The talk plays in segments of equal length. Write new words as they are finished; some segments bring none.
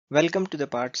Welcome to the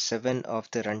part 7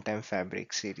 of the Runtime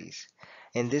Fabric series.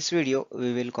 In this video,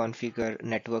 we will configure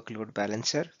network load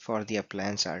balancer for the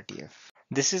appliance RTF.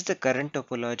 This is the current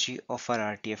topology of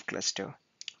our RTF cluster.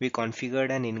 We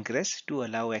configured an ingress to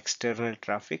allow external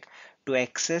traffic to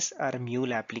access our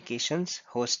mule applications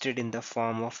hosted in the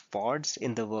form of pods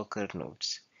in the worker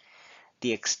nodes.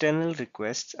 The external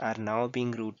requests are now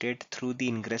being routed through the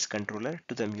ingress controller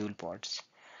to the mule pods.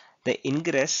 The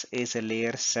ingress is a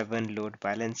layer 7 load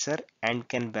balancer and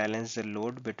can balance the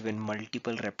load between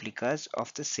multiple replicas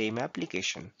of the same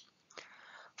application.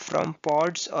 From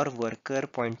pods or worker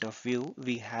point of view,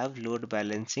 we have load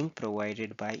balancing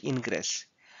provided by ingress.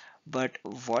 But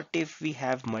what if we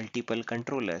have multiple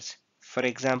controllers? For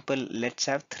example, let's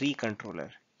have 3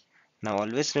 controllers. Now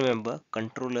always remember,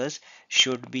 controllers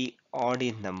should be odd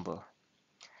in number.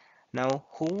 Now,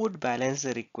 who would balance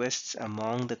the requests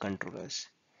among the controllers?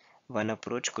 One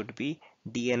approach could be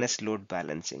DNS load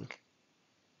balancing.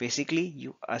 Basically,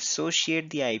 you associate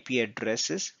the IP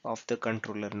addresses of the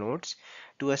controller nodes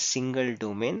to a single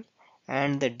domain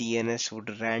and the DNS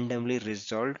would randomly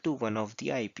resolve to one of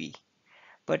the IP.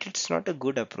 But it's not a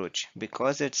good approach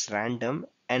because it's random,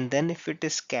 and then if it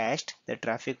is cached, the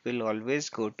traffic will always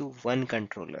go to one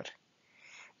controller.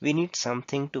 We need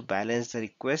something to balance the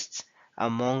requests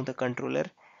among the controller,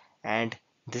 and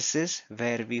this is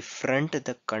where we front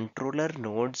the controller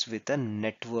nodes with a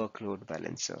network load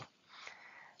balancer.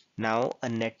 Now, a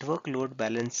network load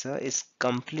balancer is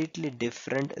completely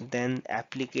different than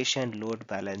application load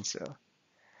balancer.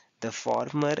 The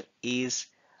former is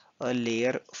a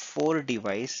layer 4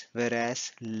 device,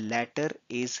 whereas latter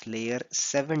is layer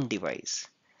 7 device.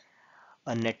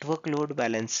 A network load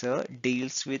balancer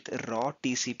deals with raw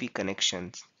TCP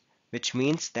connections, which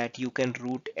means that you can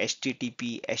route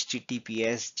HTTP,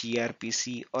 HTTPS,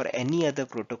 gRPC, or any other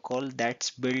protocol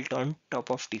that's built on top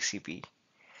of TCP.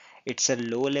 It's a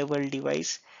low-level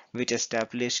device which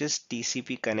establishes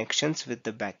TCP connections with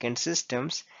the backend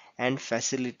systems and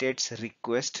facilitates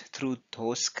requests through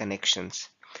those connections.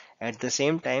 At the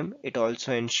same time, it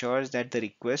also ensures that the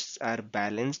requests are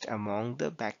balanced among the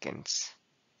backends.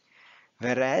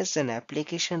 Whereas an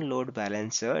application load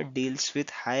balancer deals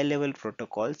with high-level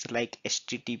protocols like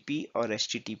HTTP or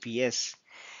HTTPS.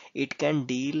 It can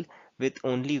deal with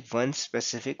only one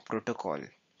specific protocol.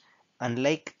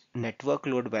 Unlike network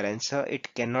load balancer,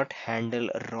 it cannot handle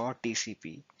raw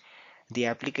TCP. The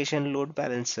application load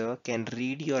balancer can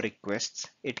read your requests,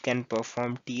 it can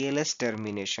perform TLS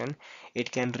termination, it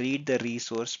can read the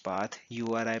resource path,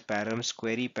 URI params,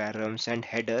 query params, and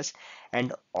headers,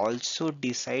 and also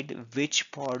decide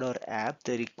which pod or app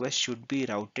the request should be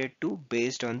routed to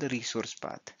based on the resource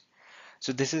path.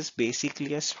 So this is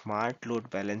basically a smart load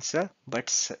balancer, but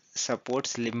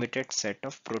supports limited set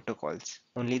of protocols,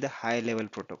 only the high level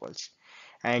protocols.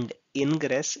 And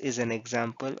Ingress is an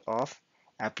example of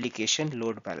application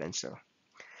load balancer.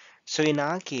 So in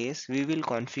our case, we will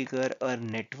configure a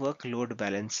network load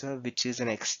balancer, which is an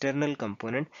external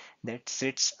component that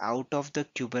sits out of the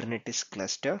Kubernetes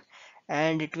cluster,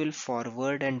 and it will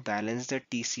forward and balance the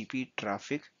TCP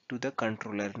traffic to the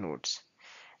controller nodes.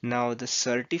 Now the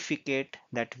certificate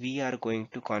that we are going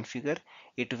to configure,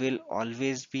 it will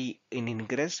always be in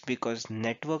Ingress because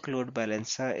network load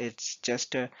balancer is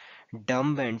just a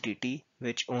dumb entity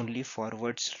which only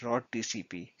forwards raw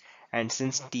TCP. And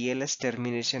since TLS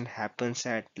termination happens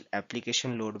at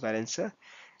application load balancer,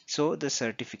 so the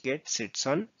certificate sits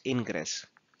on Ingress.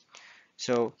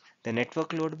 So the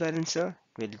network load balancer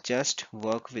will just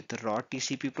work with raw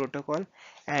TCP protocol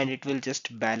and it will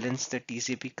just balance the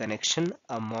TCP connection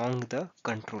among the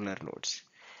controller nodes.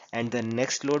 And the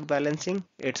next load balancing,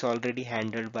 it's already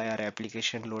handled by our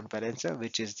application load balancer,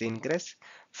 which is the Ingress.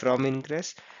 From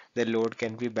Ingress, the load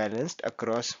can be balanced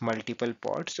across multiple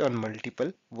pods on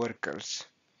multiple workers.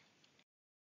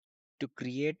 To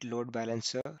create load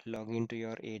balancer, log into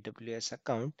your AWS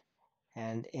account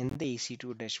and in the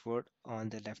EC2 dashboard on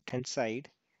the left hand side,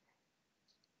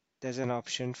 there's an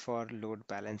option for load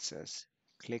balancers.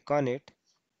 Click on it.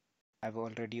 I've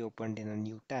already opened in a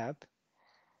new tab.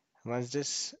 Once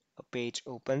this page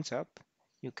opens up,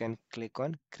 you can click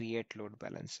on create load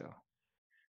balancer.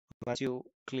 Once you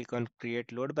click on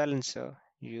create load balancer,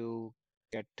 you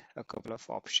get a couple of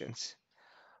options.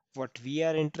 What we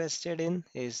are interested in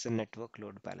is the network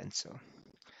load balancer.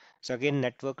 So again,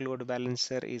 network load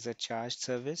balancer is a charged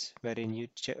service wherein you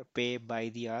pay by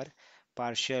the hour.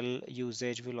 Partial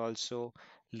usage will also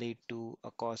lead to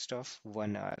a cost of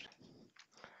 1 hour.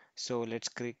 So let's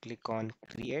click on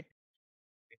create.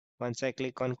 Once I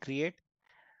click on create,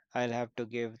 I'll have to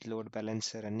give load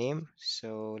balancer a name.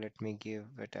 So let me give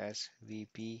it as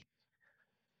VP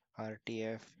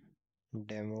RTF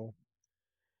demo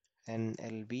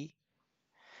NLB.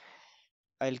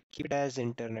 I'll keep it as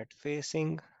internet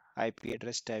facing. IP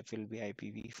address type will be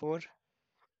IPv4.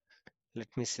 Let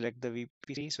me select the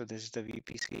VPC. So this is the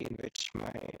VPC in which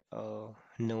my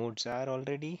nodes are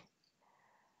already.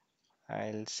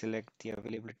 I'll select the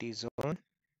availability zone.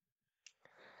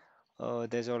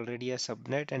 There's already a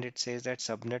subnet, and it says that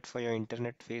subnet for your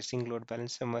internet facing load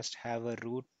balancer must have a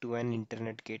route to an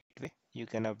internet gateway. You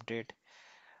can update.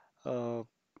 Uh,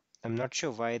 I'm not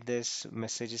sure why this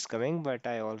message is coming, but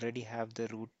I already have the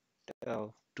route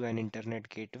to an internet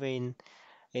gateway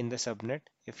in the subnet.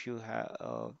 If you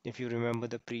remember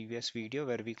the previous video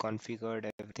where we configured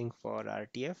everything for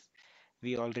RTF,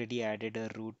 we already added a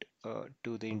route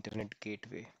to the internet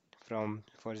gateway from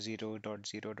for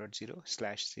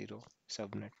 0.0.0/0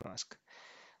 subnet mask.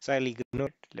 So I'll ignore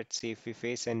it. Let's see if we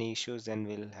face any issues, then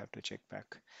we'll have to check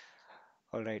back.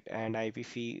 All right, and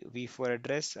IPv4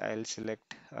 address, I'll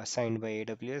select assigned by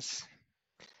AWS.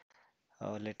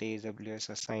 Let AWS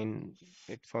assign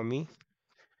it for me.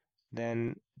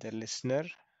 Then the listener,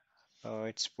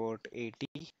 it's port 80.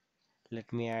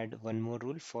 Let me add one more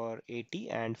rule for 80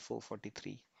 and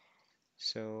 443.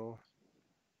 So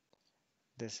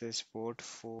this is port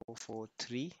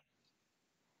 443.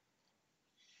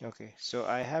 Okay, so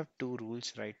I have two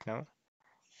rules right now.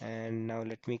 And now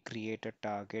let me create a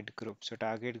target group. So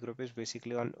target group is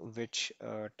basically on which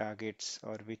targets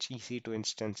or which EC2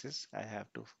 instances I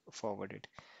have to forward it.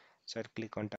 So I'll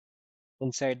click on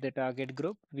inside the target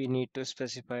group, we need to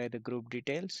specify the group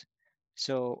details.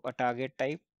 So a target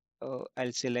type,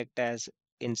 I'll select as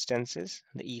instances,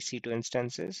 the EC2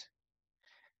 instances.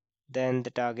 Then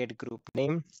the target group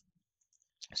name.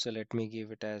 So let me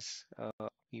give it as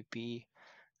VP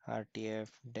RTF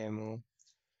demo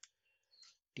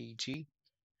TG,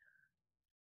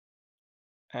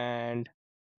 and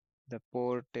the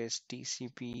port is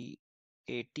TCP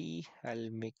 80. I'll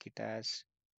make it as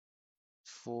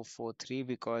 443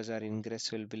 because our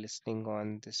ingress will be listening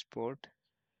on this port,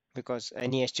 because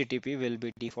any HTTP will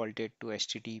be defaulted to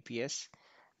HTTPS.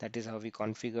 That is how we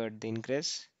configured the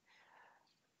ingress.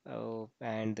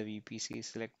 And the VPC is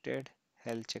selected,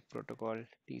 health check protocol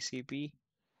TCP,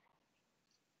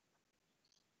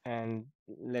 and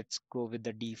let's go with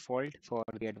the default for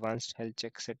the advanced health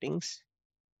check settings.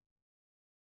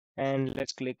 And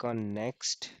let's click on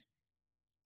next.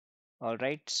 All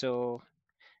right, so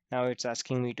now it's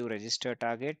asking me to register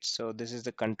target. So this is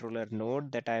the controller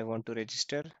node that I want to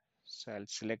register. So I'll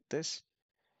select this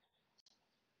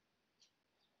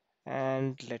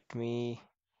and let me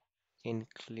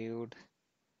include,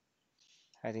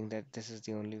 I think that this is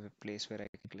the only place where I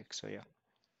can click. So yeah,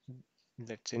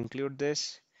 let's include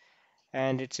this,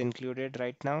 and it's included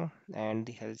right now, and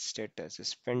the health status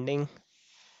is pending.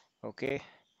 Okay,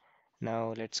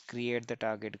 now let's create the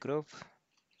target group.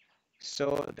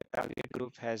 So the target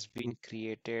group has been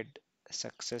created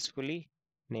successfully,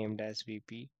 named as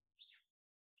VP.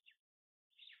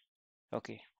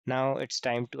 Okay, now it's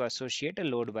time to associate a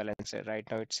load balancer. Right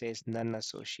now it says none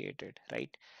associated,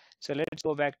 right? So let's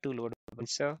go back to load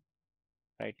balancer.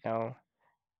 Right now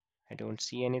I don't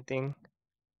see anything.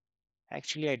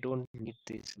 Actually, I don't need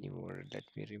this anymore. Let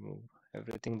me remove.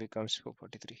 Everything becomes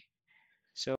 443.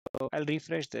 So I'll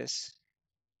refresh this.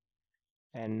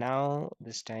 And now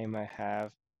this time I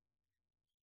have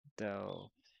the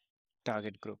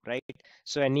target group, right?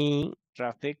 So any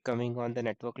traffic coming on the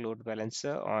network load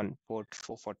balancer on port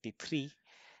 443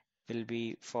 will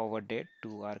be forwarded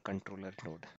to our controller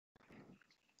node.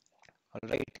 All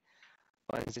right.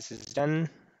 Once this is done,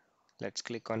 let's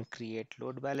click on create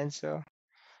load balancer.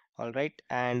 All right.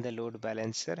 And the load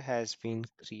balancer has been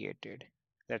created.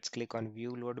 Let's click on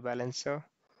view load balancer.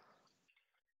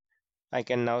 I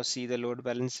can now see the load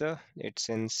balancer. It's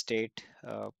in state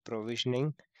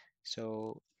provisioning.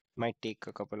 So might take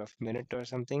a couple of minutes or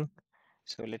something.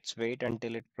 So let's wait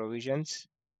until it provisions,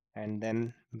 and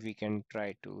then we can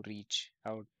try to reach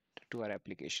out to our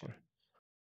application.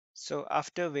 So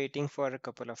after waiting for a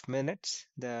couple of minutes,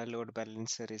 the load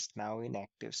balancer is now in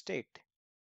active state.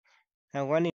 Now,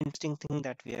 one interesting thing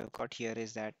that we have got here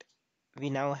is that we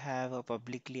now have a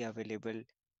publicly available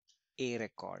A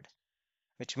record,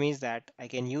 which means that I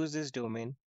can use this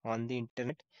domain on the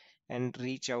internet and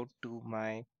reach out to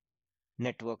my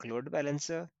network load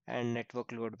balancer, and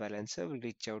network load balancer will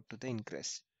reach out to the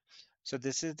ingress. So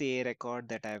this is the A record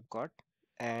that I've got,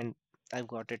 and I've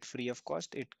got it free of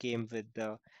cost. It came with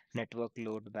the network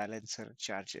load balancer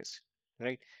charges,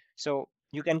 right? So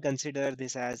you can consider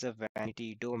this as a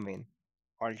vanity domain.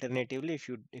 Alternatively,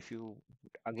 if you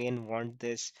again want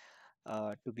this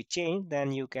to be changed,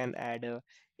 then you can add a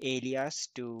alias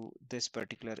to this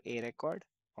particular A record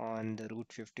on the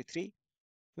Route 53,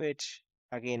 which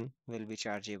again will be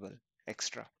chargeable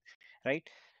extra, right?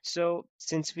 So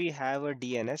since we have a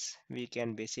DNS, we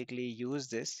can basically use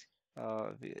this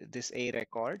A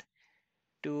record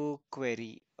to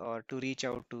query or to reach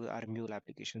out to our mule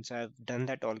application. So I've done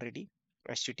that already.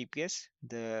 HTTPS,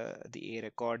 the A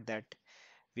record that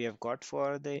we have got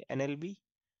for the NLB,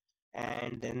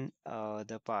 and then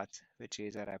the path, which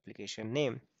is our application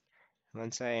name.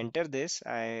 Once I enter this,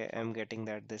 I am getting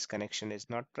that this connection is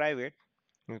not private.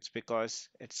 It's because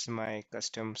it's my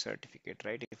custom certificate,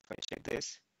 right? If I check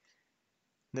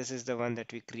this is the one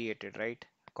that we created, right?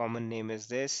 Common name is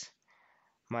this,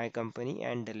 my company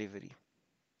and delivery.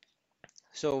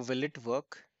 So will it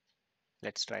work?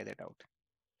 Let's try that out.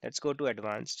 Let's go to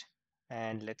advanced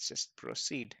and let's just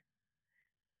proceed.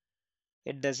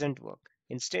 It doesn't work.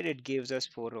 Instead, it gives us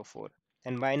 404.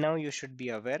 And by now you should be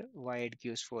aware why it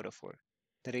gives 404.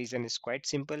 The reason is quite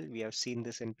simple. We have seen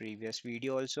this in previous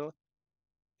video also.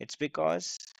 It's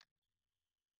because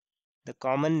the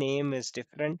common name is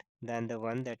different than the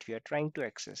one that we are trying to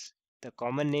access. The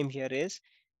common name here is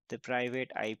the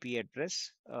private IP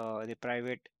address, the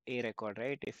private A record,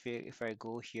 right? If I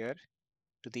go here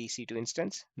to the EC2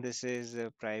 instance, this is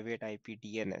a private IP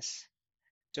DNS.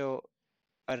 So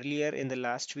earlier in the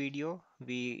last video,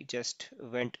 we just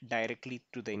went directly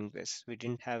to the ingress. We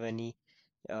didn't have any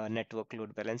network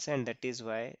load balancer, and that is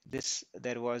why this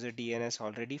there was a DNS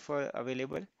already for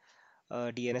available,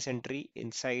 DNS entry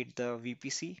inside the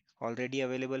VPC already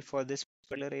available for this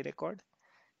particular A record.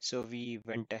 So we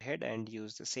went ahead and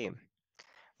used the same.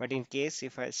 But in case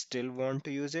if I still want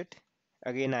to use it,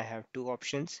 again I have two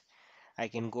options. I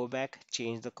can go back,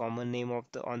 change the common name of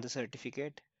the on the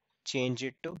certificate, change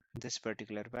it to this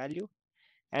particular value,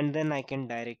 and then I can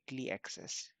directly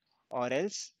access. Or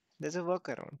else there's a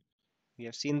workaround. We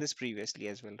have seen this previously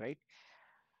as well, right?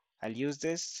 I'll use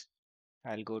this,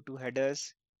 I'll go to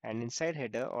headers, and inside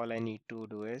header, all I need to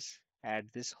do is add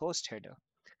this host header.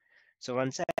 So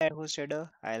once I add host header,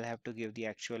 I'll have to give the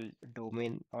actual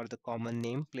domain or the common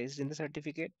name placed in the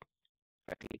certificate.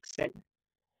 If I click send,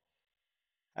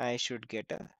 I should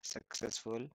get a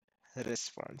successful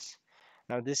response.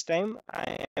 Now this time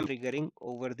I am triggering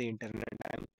over the internet.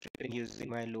 I'm triggering using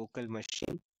my local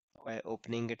machine by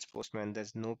opening its postman.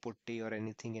 There's no putty or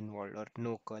anything involved or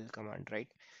no curl command, right?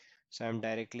 So I'm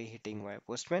directly hitting via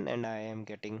postman and I am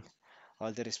getting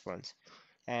all the response.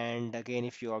 And again,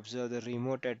 if you observe, the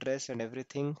remote address and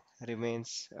everything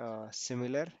remains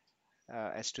similar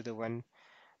as to the one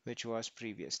which was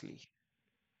previously.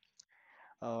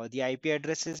 The IP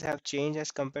addresses have changed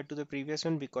as compared to the previous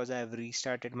one because I have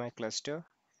restarted my cluster,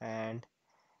 and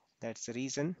that's the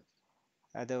reason.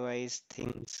 Otherwise,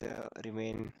 things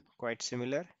remain quite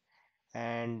similar.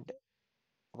 And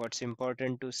what's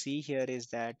important to see here is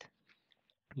that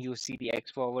you see the X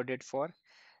forwarded for.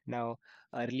 Now,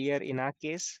 earlier in our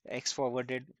case, X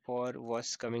forwarded for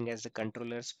was coming as the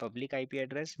controller's public IP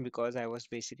address because I was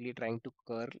basically trying to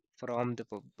curl from the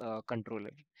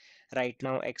controller. Right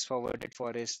now, X forwarded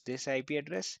for is this IP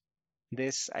address.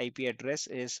 This IP address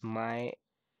is my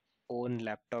own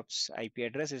laptop's IP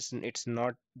address. It's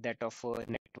not that of a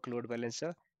network load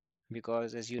balancer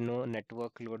because, as you know,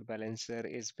 network load balancer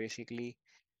is basically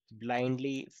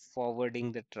blindly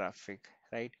forwarding the traffic,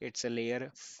 right? It's a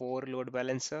layer 4 load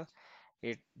balancer.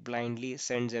 It blindly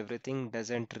sends everything,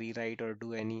 doesn't rewrite or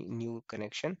do any new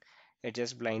connection. It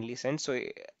just blindly sends. So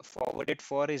forwarded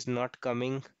for is not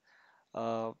coming,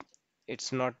 uh,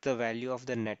 it's not the value of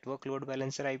the network load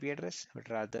balancer IP address, but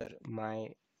rather my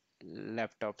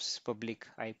laptop's public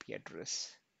IP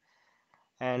address.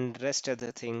 And rest of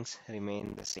the things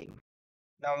remain the same.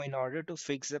 Now, in order to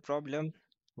fix the problem,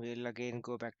 we'll again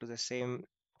go back to the same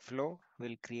flow.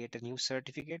 We'll create a new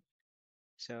certificate.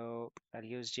 So I'll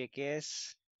use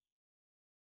JKS.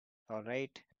 All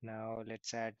right. Now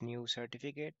let's add new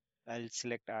certificate. I'll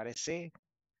select RSA.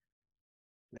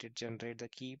 Let it generate the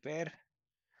key pair.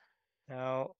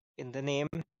 Now in the name,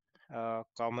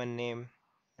 common name,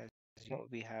 as you know,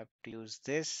 we have to use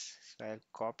this. So I'll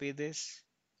copy this,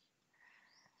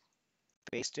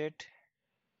 paste it.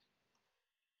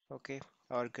 Okay.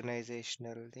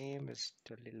 Organizational name is,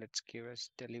 let's give us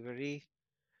delivery.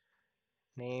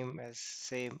 Name as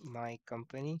say my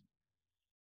company.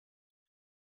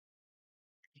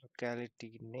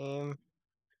 Locality name,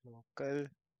 local.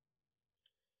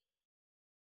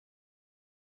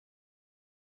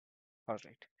 All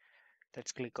right.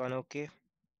 Let's click on OK.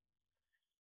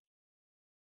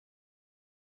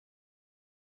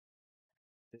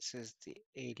 This is the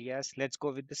alias. Let's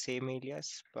go with the same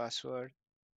alias, password.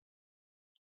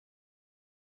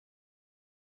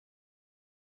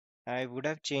 I would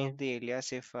have changed the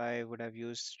alias if I would have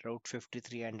used Route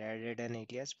 53 and added an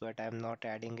alias, but I'm not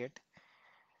adding it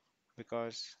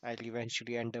because I'll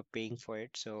eventually end up paying for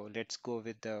it. So let's go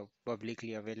with the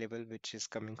publicly available, which is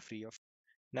coming free of.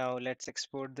 Now let's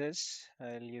export this.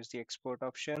 I'll use the export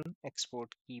option,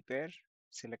 export key pair,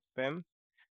 select PEM,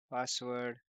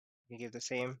 password, we give the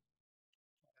same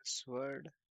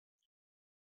password.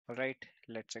 All right,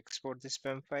 let's export this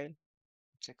PEM file.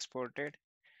 It's exported.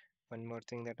 One more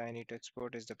thing that I need to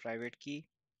export is the private key.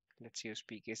 Let's use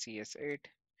pkcs8.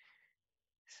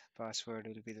 Password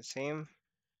will be the same.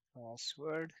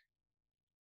 Password,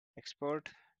 export.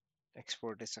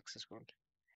 Export is successful.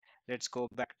 Let's go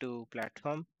back to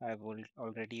platform. I've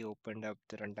already opened up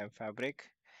the runtime fabric.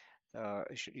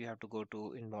 You have to go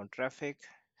to inbound traffic,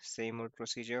 same old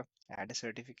procedure, add a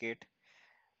certificate,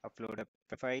 upload a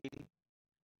PEM file,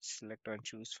 select on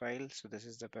choose file. So this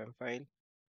is the PEM file.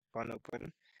 Upon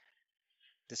open,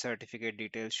 the certificate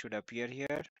details should appear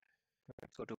here.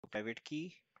 Let's go to private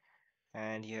key,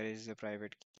 and here is the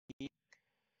private key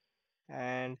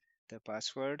and the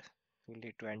password. We'll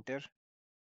need to enter.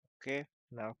 Okay,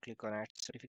 now click on add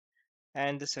certificate,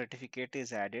 and the certificate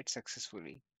is added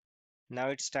successfully. Now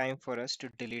it's time for us to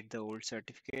delete the old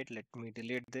certificate. Let me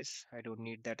delete this. I don't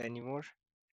need that anymore.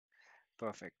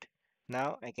 Perfect.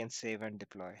 Now I can save and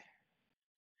deploy.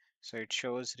 So it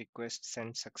shows request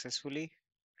sent successfully.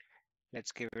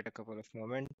 Let's give it a couple of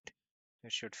moments.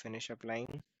 It should finish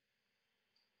applying.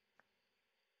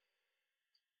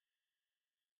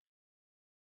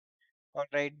 All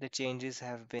right, the changes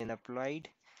have been applied.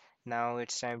 Now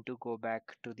it's time to go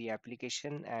back to the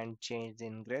application and change the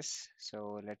ingress.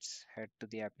 So let's head to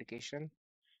the application.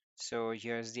 So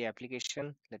here's the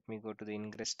application. Let me go to the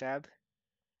ingress tab.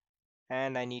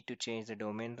 And I need to change the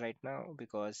domain right now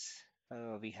because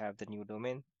we have the new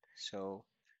domain. So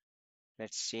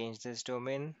let's change this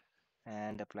domain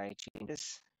and apply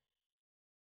changes.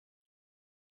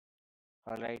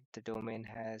 All right, the domain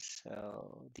has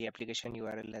the application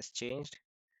URL has changed,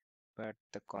 but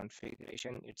the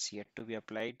configuration it's yet to be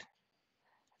applied.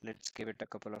 Let's give it a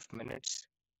couple of minutes.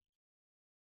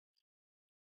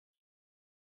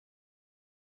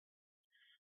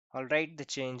 All right, the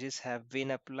changes have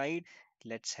been applied.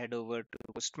 Let's head over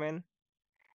to Postman,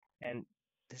 and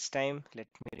this time let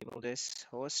me remove this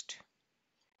host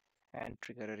and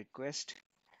trigger a request.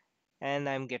 And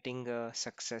I'm getting a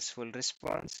successful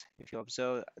response. If you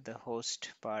observe, the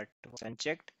host part was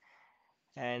unchecked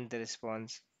and the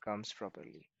response comes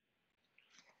properly.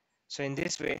 So in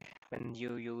this way, when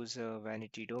you use a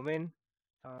vanity domain,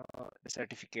 the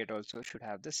certificate also should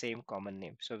have the same common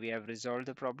name. So we have resolved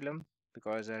the problem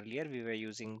because earlier we were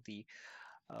using the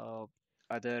uh,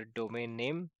 other domain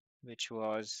name, which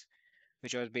was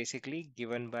basically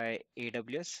given by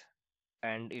AWS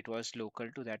and it was local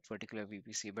to that particular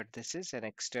VPC. But this is an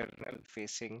external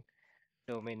facing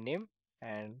domain name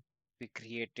and we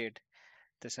created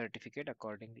the certificate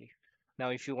accordingly. Now,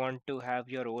 if you want to have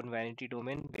your own vanity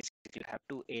domain, basically you have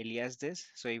to alias this.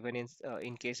 So even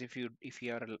in case if you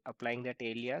are applying that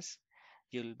alias,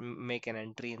 you'll make an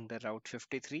entry in the Route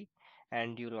 53,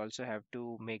 and you'll also have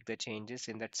to make the changes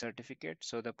in that certificate.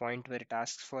 So the point where it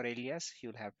asks for alias,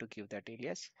 you'll have to give that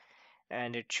alias,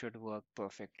 and it should work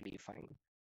perfectly fine.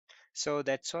 So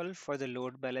that's all for the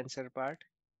load balancer part.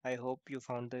 I hope you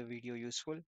found the video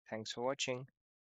useful. Thanks for watching.